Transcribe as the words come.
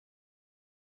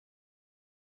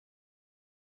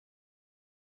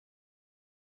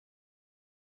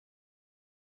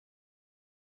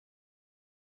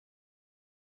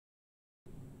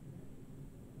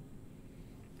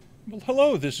Well,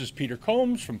 hello, this is Peter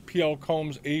Combs from P.L.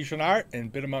 Combs Asian Art and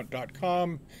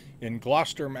Bidamount.com in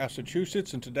Gloucester,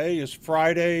 Massachusetts. And today is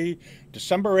Friday,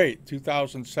 December 8th,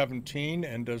 2017.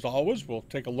 And as always, we'll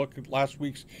take a look at last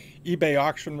week's eBay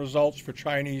auction results for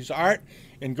Chinese art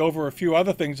and go over a few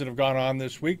other things that have gone on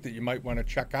this week that you might want to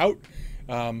check out.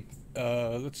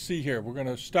 Let's see here. We're going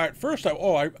to start first. I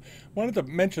wanted to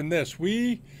mention this.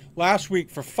 Last week,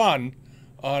 for fun,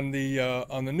 on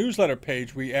the newsletter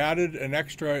page, we added an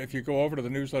extra. If you go over to the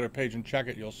newsletter page and check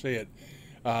it, you'll see it.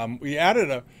 We added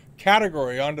a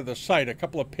category onto the site, a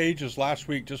couple of pages last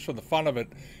week, just for the fun of it.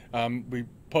 We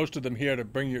posted them here to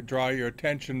draw your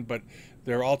attention, but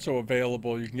they're also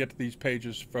available. You can get to these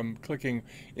pages from clicking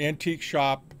Antique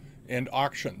Shop and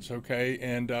Auctions. Okay,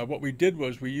 and what we did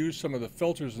was we used some of the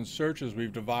filters and searches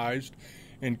we've devised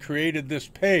and created this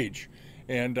page.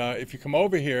 And if you come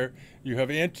over here, you have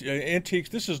antiques.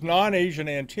 This is non-Asian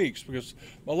antiques, because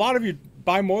a lot of you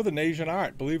buy more than Asian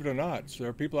art, believe it or not. So there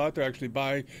are people out there actually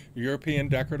buy European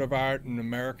decorative art and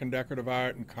American decorative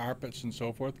art and carpets and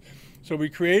so forth. So we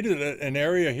created an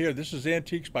area here. This is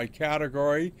antiques by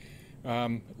category,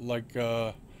 like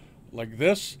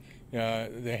this.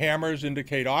 The hammers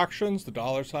indicate auctions. The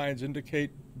dollar signs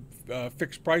indicate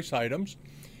fixed price items.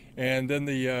 And then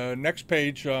the next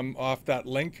page off that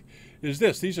link is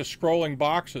this. These are scrolling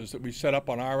boxes that we set up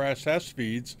on RSS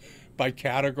feeds by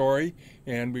category,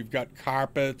 and we've got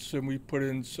carpets, and we put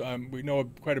in we know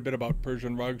quite a bit about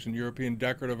Persian rugs and European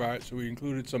decorative art, so we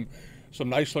included some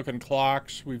nice looking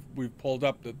clocks. We've pulled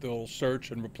up that they'll search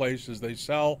and replace as they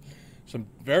sell. Some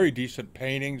very decent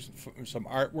paintings, some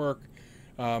artwork,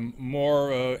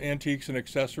 more antiques and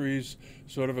accessories,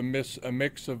 sort of a mix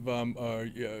of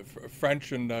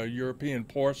French and European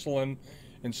porcelain,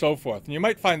 and so forth. And you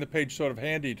might find the page sort of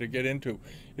handy to get into.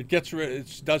 It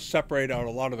does separate out a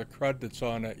lot of the crud that's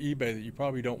on eBay that you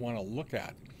probably don't want to look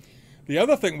at. The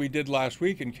other thing we did last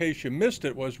week, in case you missed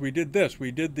it, was we did this.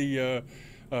 We did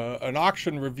an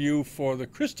auction review for the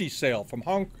Christie sale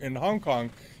in Hong Kong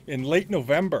in late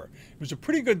November. It was a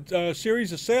pretty good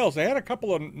series of sales. They had a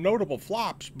couple of notable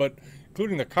flops, but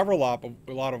including the cover lot of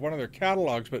one of their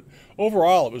catalogs. But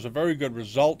overall, it was a very good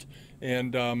result.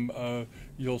 And the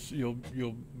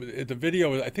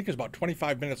video, I think, is about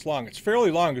 25 minutes long. It's fairly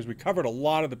long because we covered a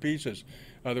lot of the pieces.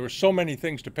 There were so many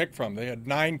things to pick from. They had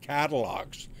 9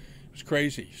 catalogs. It was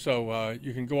crazy. So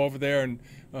you can go over there and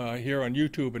here on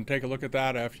YouTube and take a look at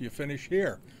that after you finish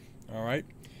here. All right.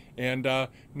 And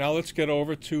now let's get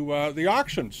over to the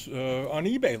auctions on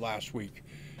eBay last week.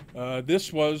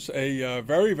 This was a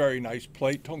very, very nice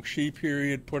plate, Tongxi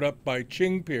period, put up by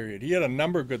Qing period. He had a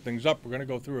number of good things up. We're going to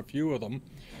go through a few of them.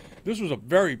 This was a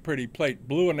very pretty plate,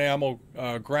 blue enamel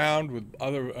ground with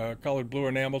other colored blue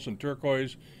enamels and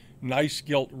turquoise. Nice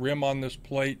gilt rim on this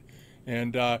plate.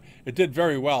 And it did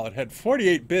very well. It had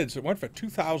 48 bids. It went for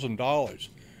 $2,000.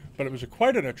 But it was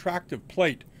quite an attractive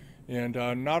plate, and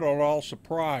not at all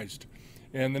surprised.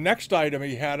 And the next item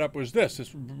he had up was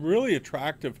this really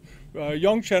attractive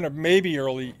Yongchen, or maybe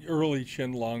early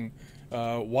Qinlong,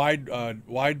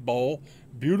 wide bowl,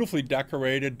 beautifully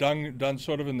decorated, done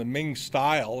sort of in the Ming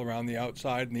style around the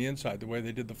outside and the inside, the way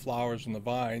they did the flowers and the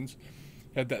vines.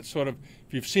 Had that sort of,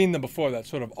 if you've seen them before, that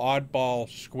sort of oddball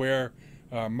square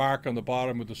mark on the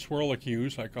bottom with the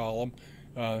swirlicues, I call them.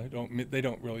 They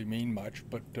don't really mean much,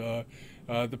 but the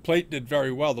plate did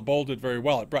very well. The bowl did very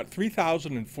well. It brought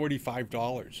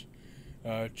 $3,045.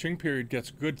 Qing period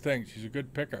gets good things. He's a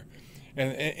good picker.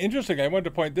 And interesting, I wanted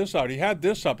to point this out. He had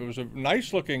this up. It was a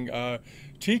nice-looking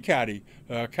tea caddy,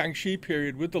 Kangxi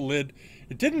period with the lid.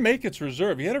 It didn't make its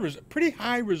reserve. He had a pretty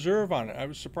high reserve on it. I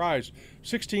was surprised,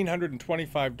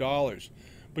 $1,625.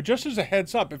 But just as a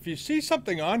heads up, if you see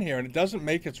something on here and it doesn't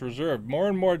make its reserve,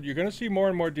 you're going to see more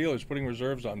and more dealers putting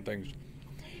reserves on things.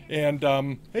 And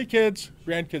hey kids,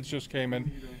 grandkids just came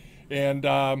in.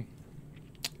 And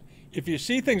if you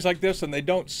see things like this and they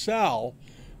don't sell,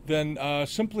 then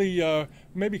simply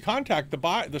maybe contact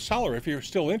the seller if you're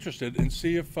still interested, and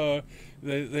see if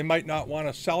they might not want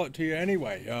to sell it to you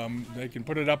anyway. They can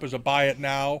put it up as a buy it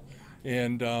now,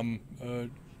 and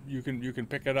you can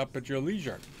pick it up at your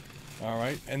leisure. All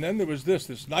right. And then there was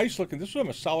this nice looking. This was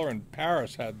a seller in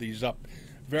Paris had these up.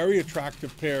 Very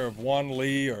attractive pair of Wan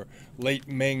Li or late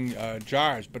Ming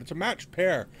jars, but it's a matched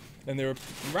pair, and they're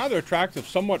rather attractive,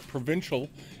 somewhat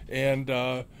provincial, and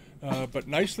but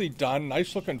nicely done.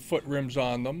 Nice looking foot rims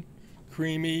on them,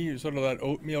 creamy, sort of that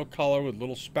oatmeal color with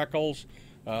little speckles.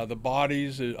 The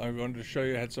bodies, I wanted to show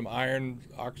you, had some iron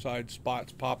oxide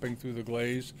spots popping through the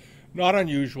glaze. Not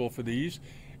unusual for these.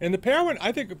 And the pair went,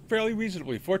 I think, fairly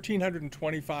reasonably,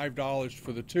 $1,425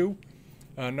 for the two.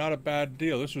 Not a bad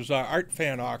deal. This was Art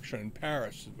Fan Auction in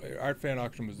Paris. Art Fan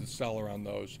Auction was the seller on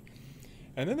those.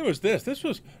 And then there was this. This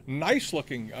was nice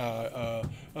looking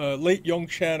late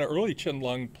Yongchen, early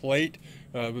Qianlong plate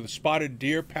with a spotted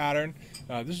deer pattern.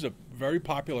 This is a very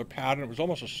popular pattern. It was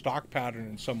almost a stock pattern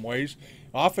in some ways.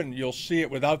 Often you'll see it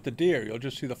without the deer. You'll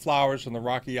just see the flowers and the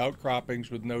rocky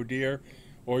outcroppings with no deer,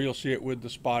 or you'll see it with the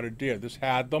spotted deer. This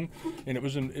had them, and it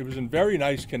was in very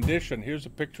nice condition. Here's a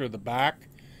picture of the back,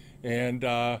 and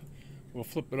we'll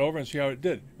flip it over and see how it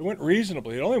did. It went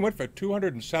reasonably. It only went for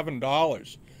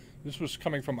 $207. This was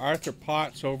coming from Arthur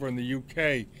Potts over in the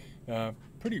UK.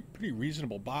 Pretty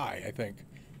reasonable buy, I think.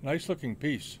 Nice looking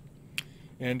piece.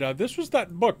 And this was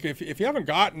that book. If you haven't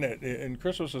gotten it, and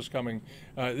Christmas is coming,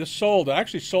 this sold. It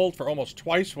actually sold for almost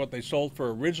twice what they sold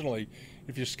for originally.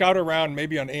 If you scout around,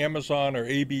 maybe on Amazon or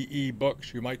ABE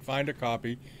Books, you might find a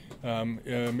copy.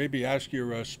 Maybe ask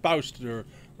your spouse or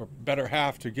better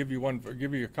half to give you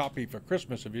a copy for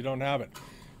Christmas if you don't have it.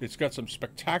 It's got some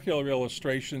spectacular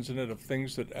illustrations in it of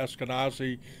things that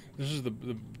Eskenazi. This is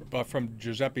from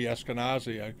Giuseppe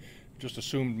Eskenazi. I just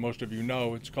assumed most of you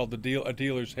know. It's called A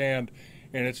Dealer's Hand,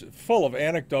 and it's full of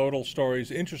anecdotal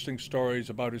stories, interesting stories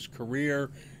about his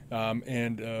career,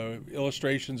 and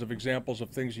illustrations of examples of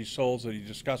things he sold that he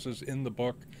discusses in the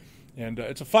book. And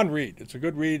it's a fun read. It's a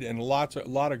good read and a lot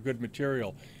of good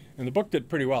material. And the book did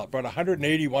pretty well. It brought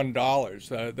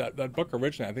 $181. That book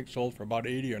originally, I think, sold for about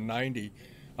 $80 or $90.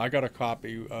 I got a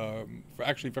copy for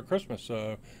Christmas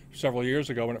several years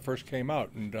ago when it first came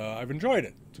out, and I've enjoyed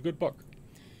it. It's a good book.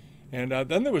 And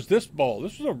then there was this bowl.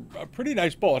 This was a pretty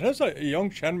nice bowl. It has a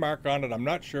Yongchen mark on it. I'm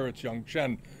not sure it's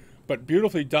Yongchen, but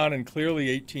beautifully done and clearly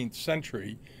 18th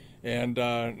century, and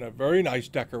a very nice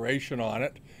decoration on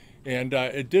it. And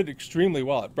it did extremely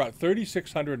well. It brought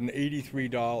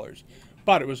 $3,683,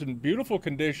 but it was in beautiful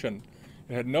condition.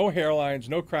 It had no hairlines,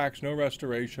 no cracks, no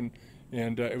restoration.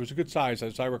 And it was a good size.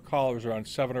 As I recall, it was around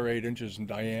 7 or 8 inches in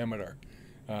diameter,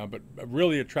 but a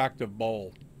really attractive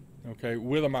bowl, okay,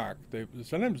 with a mark.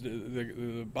 Sometimes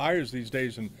the buyers these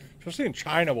days, and especially in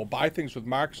China, will buy things with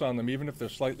marks on them, even if they're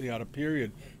slightly out of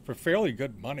period, for fairly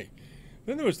good money.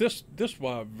 Then there was this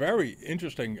very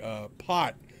interesting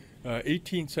pot,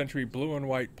 18th century blue and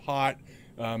white pot,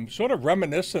 sort of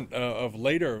reminiscent of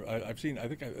later. I think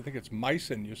it's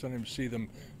Meissen. You sometimes see them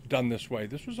done this way.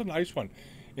 This was a nice one.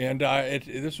 And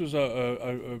this was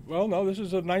this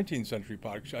is a 19th century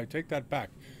pot. I take that back,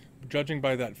 judging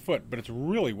by that foot. But it's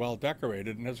really well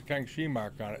decorated and has a Kangxi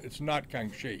mark on it. It's not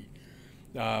Kangxi,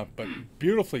 but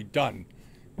beautifully done.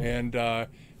 And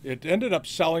it ended up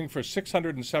selling for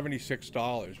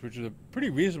 $676, which is a pretty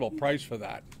reasonable price for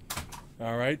that.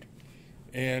 All right.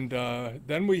 And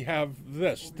then we have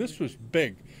this. This was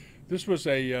big. This was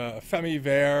a Femme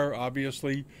Vert,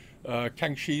 obviously.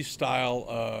 Kangxi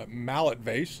style mallet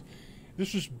vase.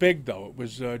 This was big though. It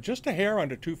was just a hair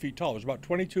under 2 feet tall. It was about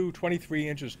 22, 23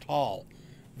 inches tall.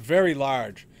 Very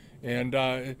large. And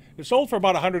it sold for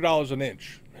about $100 an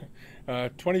inch.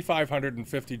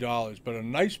 $2,550. But a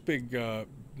nice big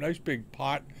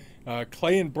pot.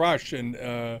 Clay and Brush in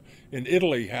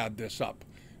Italy had this up.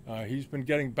 He's been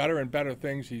getting better and better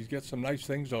things. He gets some nice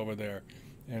things over there.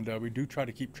 And we do try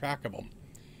to keep track of them.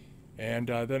 And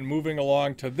then moving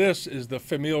along to this is the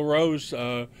Famille Rose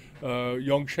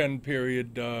Yongchen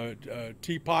period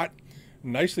teapot.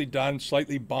 Nicely done,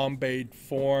 slightly Bombayed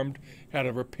formed. Had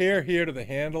a repair here to the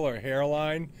handle or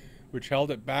hairline, which held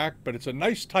it back. But it's a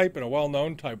nice type and a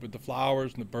well-known type with the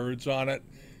flowers and the birds on it.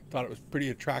 Thought it was a pretty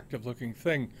attractive looking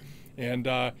thing. And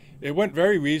it went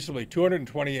very reasonably,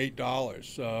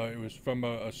 $228. It was from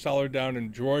a seller down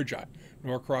in Georgia,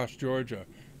 Norcross, Georgia,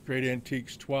 Great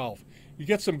Antiques 12. You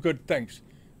get some good things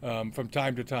from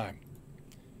time to time.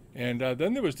 And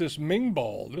then there was this Ming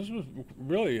bowl. This was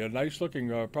really a nice looking,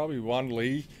 probably Wan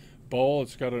Li bowl.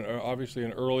 It's got obviously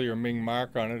an earlier Ming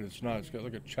mark on it. It's got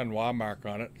like a Chenhua mark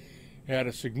on it. It had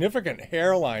a significant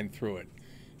hairline through it.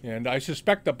 And I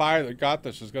suspect the buyer that got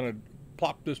this is going to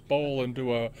plop this bowl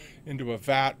into a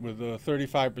vat with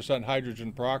 35%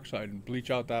 hydrogen peroxide and bleach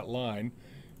out that line.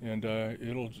 And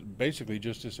it'll basically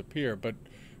just disappear. But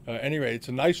anyway, it's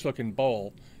a nice looking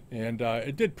bowl, and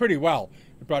it did pretty well.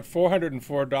 It brought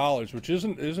 $404, which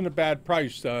isn't a bad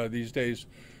price these days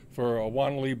for a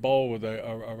Wan Li bowl with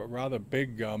a rather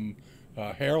big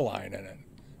hairline in it.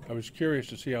 I was curious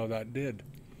to see how that did.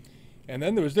 And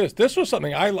then there was this. This was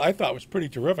something I thought was pretty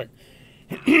terrific.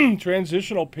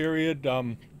 Transitional period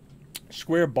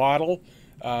square bottle.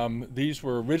 These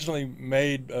were originally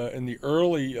made in the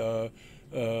early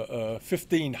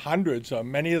 1500s.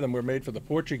 Many of them were made for the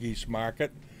Portuguese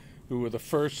market. who were the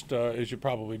first, as you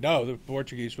probably know, the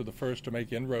Portuguese were the first to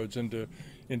make inroads into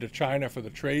China for the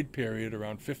trade period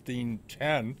around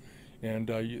 1510. And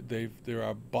there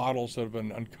are bottles that have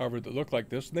been uncovered that look like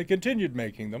this, and they continued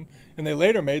making them, and they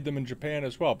later made them in Japan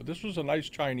as well. But this was a nice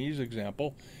Chinese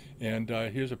example, and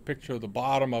here's a picture of the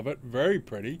bottom of it, very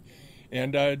pretty,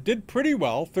 and did pretty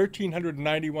well,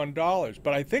 $1,391.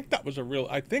 But I think that was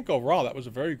I think overall that was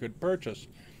a very good purchase,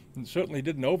 and certainly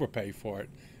didn't overpay for it.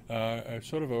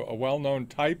 Sort of a well-known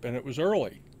type, and it was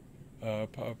early,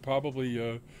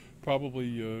 probably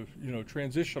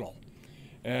transitional.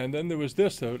 And then there was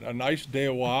this, a nice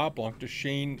Dewa Blanc de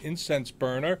Chine incense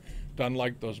burner, done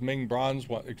like those Ming bronze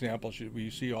examples we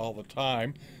see all the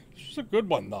time. This was a good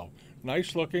one, though.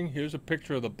 Nice looking. Here's a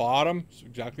picture of the bottom. It's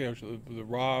exactly how the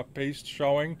raw paste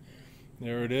showing.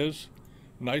 There it is.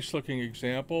 Nice looking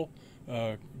example.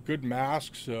 Good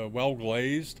masks, well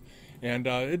glazed. And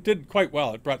it did quite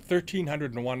well. It brought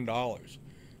 $1,301.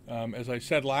 As I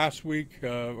said last week,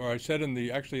 or I said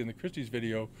actually in the Christie's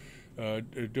video,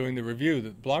 doing the review,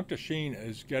 that Blanc de Chine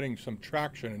is getting some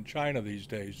traction in China these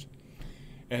days.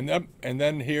 And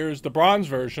then here's the bronze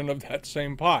version of that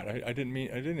same pot. I didn't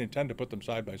intend to put them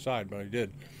side by side, but I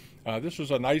did. This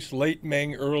was a nice late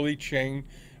Ming, early Qing,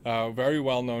 very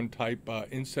well-known type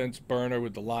incense burner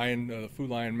with the Fu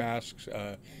Lion masks,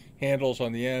 handles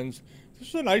on the ends. This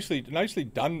is a nicely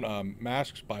done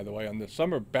masks, by the way. On this,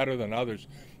 some are better than others.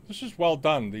 This is well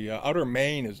done. The outer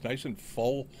mane is nice and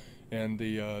full, and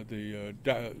the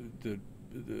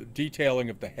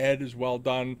detailing of the head is well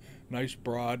done. Nice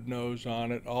broad nose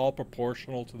on it, all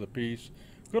proportional to the piece.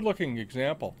 Good looking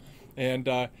example, and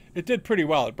it did pretty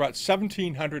well. It brought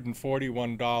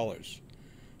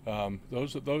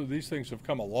 $1,741. These things have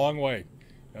come a long way.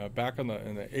 Back in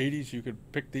the 80s, you could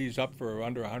pick these up for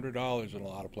under $100 in a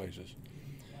lot of places.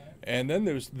 And then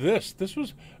there's this. This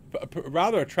was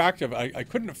rather attractive. I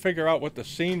couldn't figure out what the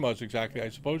scene was exactly. I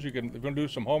suppose you're going to do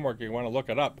some homework. You want to look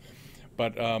it up.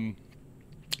 But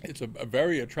it's a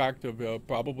very attractive,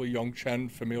 probably Yongchen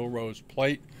Famille Rose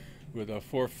plate with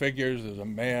 4 figures. There's a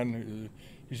man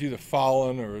who's either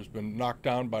fallen or has been knocked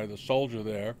down by the soldier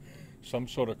there. Some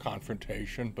sort of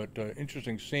confrontation, but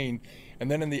interesting scene. And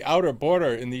then in the outer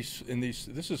border, in these,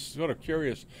 this is sort of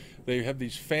curious. They have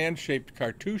these fan-shaped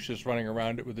cartouches running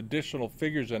around it with additional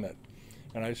figures in it.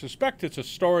 And I suspect it's a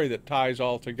story that ties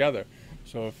all together.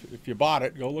 So if you bought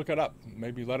it, go look it up.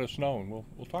 Maybe let us know, and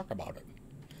we'll talk about it.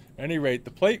 At any rate, the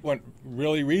plate went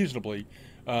really reasonably.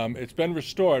 It's been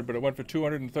restored, but it went for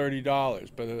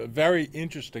 $230. But a very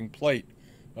interesting plate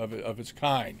of its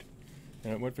kind.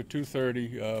 And it went for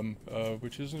 $230,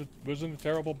 which wasn't a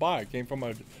terrible buy. It came from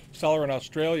a seller in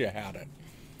Australia, had it.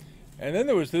 And then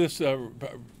there was this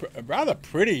rather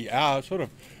pretty, sort of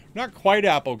not quite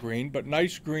apple green, but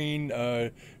nice green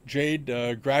jade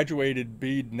graduated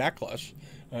bead necklace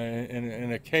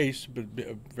in a case, but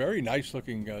a very nice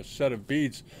looking set of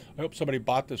beads. I hope somebody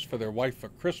bought this for their wife for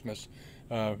Christmas.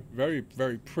 Very,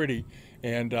 very pretty.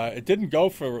 And it didn't go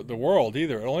for the world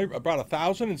either. It only about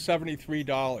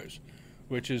 $1,073.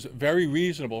 Which is very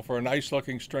reasonable for a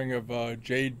nice-looking string of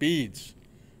jade beads.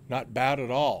 Not bad at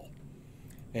all.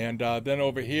 And then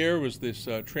over here was this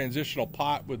transitional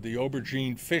pot with the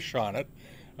aubergine fish on it.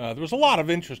 There was a lot of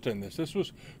interest in this. This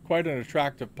was quite an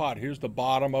attractive pot. Here's the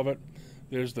bottom of it.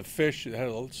 There's the fish. It had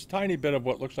a tiny bit of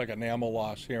what looks like enamel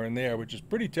loss here and there, which is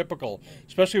pretty typical,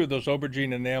 especially with those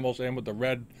aubergine enamels and with the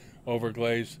red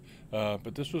overglaze.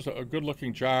 But this was a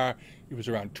good-looking jar. It was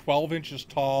around 12 inches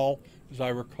tall, as I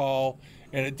recall,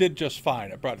 and it did just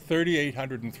fine. It brought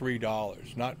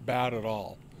 $3,803. Not bad at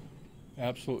all.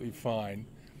 Absolutely fine.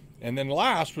 And then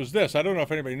last was this. I don't know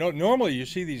if anybody knows. Normally you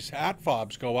see these hat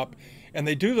fobs go up, and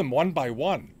they do them one by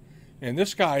one. And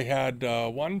this guy had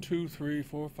 1, 2, 3,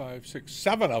 4, 5, 6,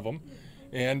 7 of them,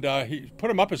 and he put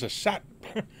them up as a set.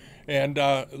 And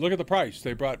look at the price.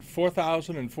 They brought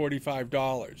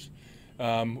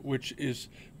 $4,045, which is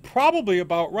probably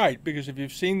about right, because if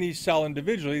you've seen these sell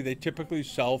individually, they typically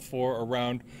sell for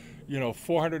around,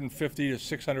 $450 to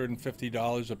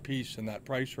 $650 a piece in that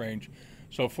price range.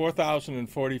 So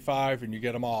 $4,045, and you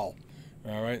get them all.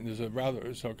 All right, and there's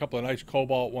a couple of nice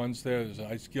cobalt ones there. There's a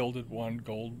nice gilded one,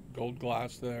 gold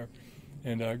glass there,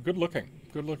 and good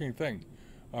looking thing.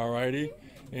 All righty,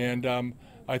 and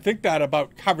I think that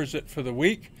about covers it for the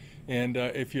week. And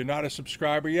if you're not a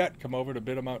subscriber yet, come over to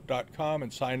Bidamount.com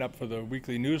and sign up for the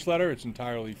weekly newsletter. It's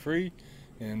entirely free.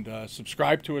 And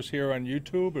subscribe to us here on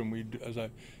YouTube. And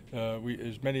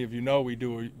as many of you know, we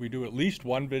do at least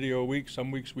 1 video a week.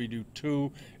 Some weeks we do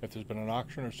 2 if there's been an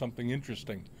auction or something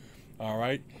interesting. All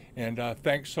right. And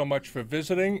thanks so much for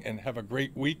visiting, and have a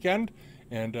great weekend.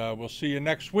 And we'll see you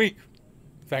next week.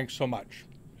 Thanks so much.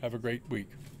 Have a great week.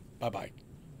 Bye-bye.